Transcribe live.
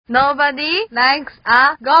Nobody likes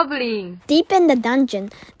a goblin. Deep in the dungeon,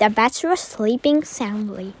 the bats were sleeping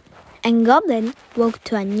soundly, and Goblin woke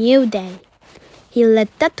to a new day. He lit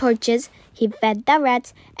the torches, he fed the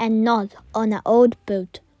rats, and gnawed on an old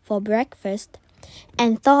boot for breakfast,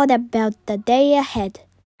 and thought about the day ahead.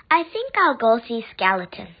 I think I'll go see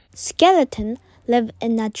Skeleton. Skeleton lived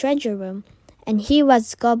in a treasure room, and he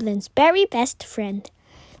was Goblin's very best friend.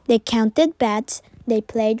 They counted bats, they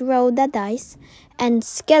played roll the dice, and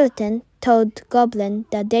Skeleton told Goblin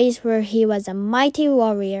the days where he was a mighty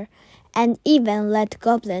warrior, and even let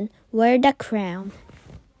Goblin wear the crown.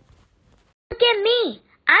 Look at me!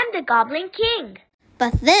 I'm the Goblin King.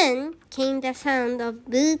 But then came the sound of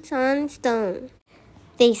boots on stone.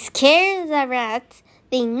 They scared the rats,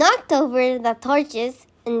 they knocked over the torches,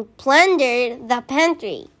 and plundered the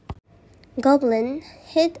pantry. Goblin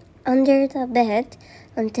hid under the bed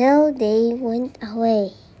until they went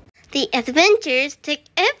away. The adventurers took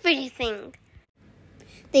everything.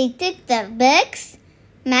 They took the books,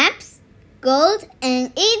 maps, gold,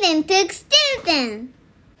 and even took Skeleton.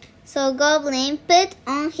 So Goblin put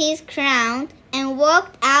on his crown and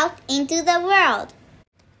walked out into the world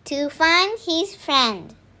to find his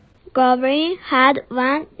friend. Goblin had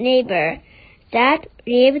one neighbor that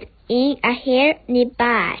lived in a hill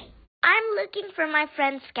nearby. I'm looking for my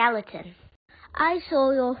friend Skeleton. I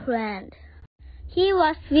saw your friend. He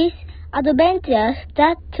was with adventurers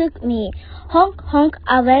that took me honk honk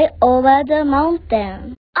away over the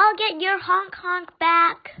mountain. I'll get your honk honk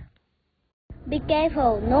back. Be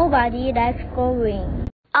careful, nobody likes Goblin.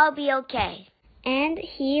 I'll be okay. And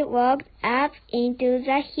he walked up into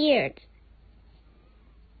the hill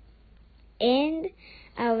and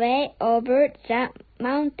away over the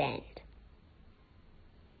mountain.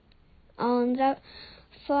 On the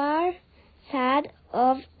far side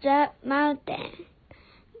of the mountain,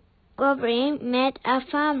 Goblin met a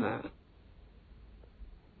farmer.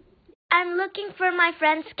 I'm looking for my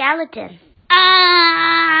friend Skeleton.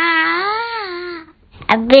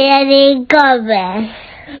 A very Goblin.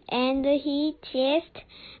 And he chased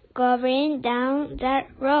Goblin down the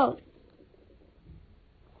road.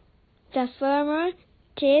 The farmer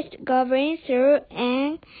chased Goblin through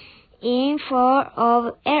an in full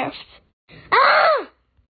of earth. Ah!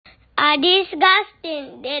 A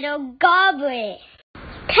disgusting little goblin.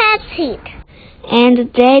 Catch it!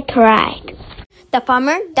 And they tried. The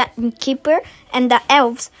farmer, the innkeeper, and the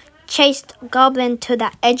elves chased Goblin to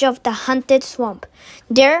the edge of the haunted swamp.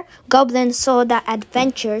 There, Goblin saw the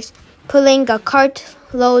adventurers pulling a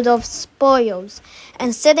cartload of spoils,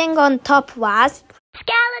 and sitting on top was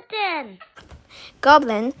Skeleton!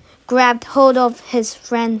 Goblin grabbed hold of his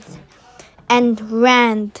friend and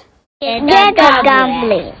ran. Get the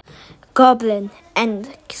goblin! Goblin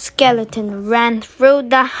and Skeleton ran through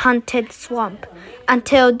the haunted swamp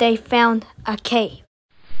until they found a cave.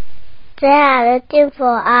 They are looking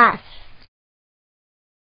for us.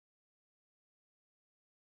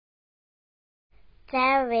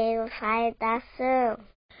 They will find us soon.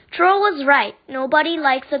 Troll was right. Nobody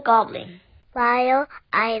likes a goblin. While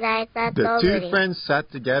I like that goblin. The two friends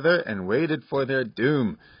sat together and waited for their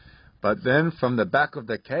doom. But then from the back of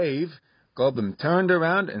the cave, Goblin turned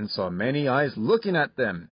around and saw many eyes looking at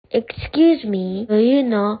them. Excuse me, do you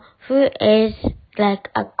know who is like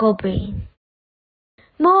a goblin?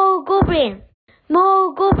 More goblin!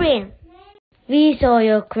 More goblin! We saw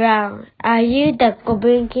your crown. Are you the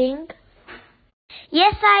Goblin King?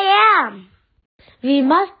 Yes, I am. We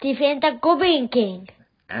must defend the Goblin King.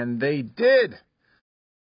 And they did.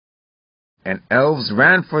 And elves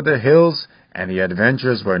ran for the hills, and the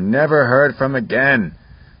adventurers were never heard from again.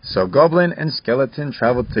 So Goblin and Skeleton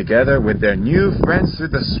traveled together with their new friends through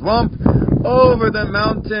the swamp, over the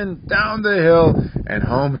mountain, down the hill, and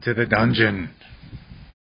home to the dungeon.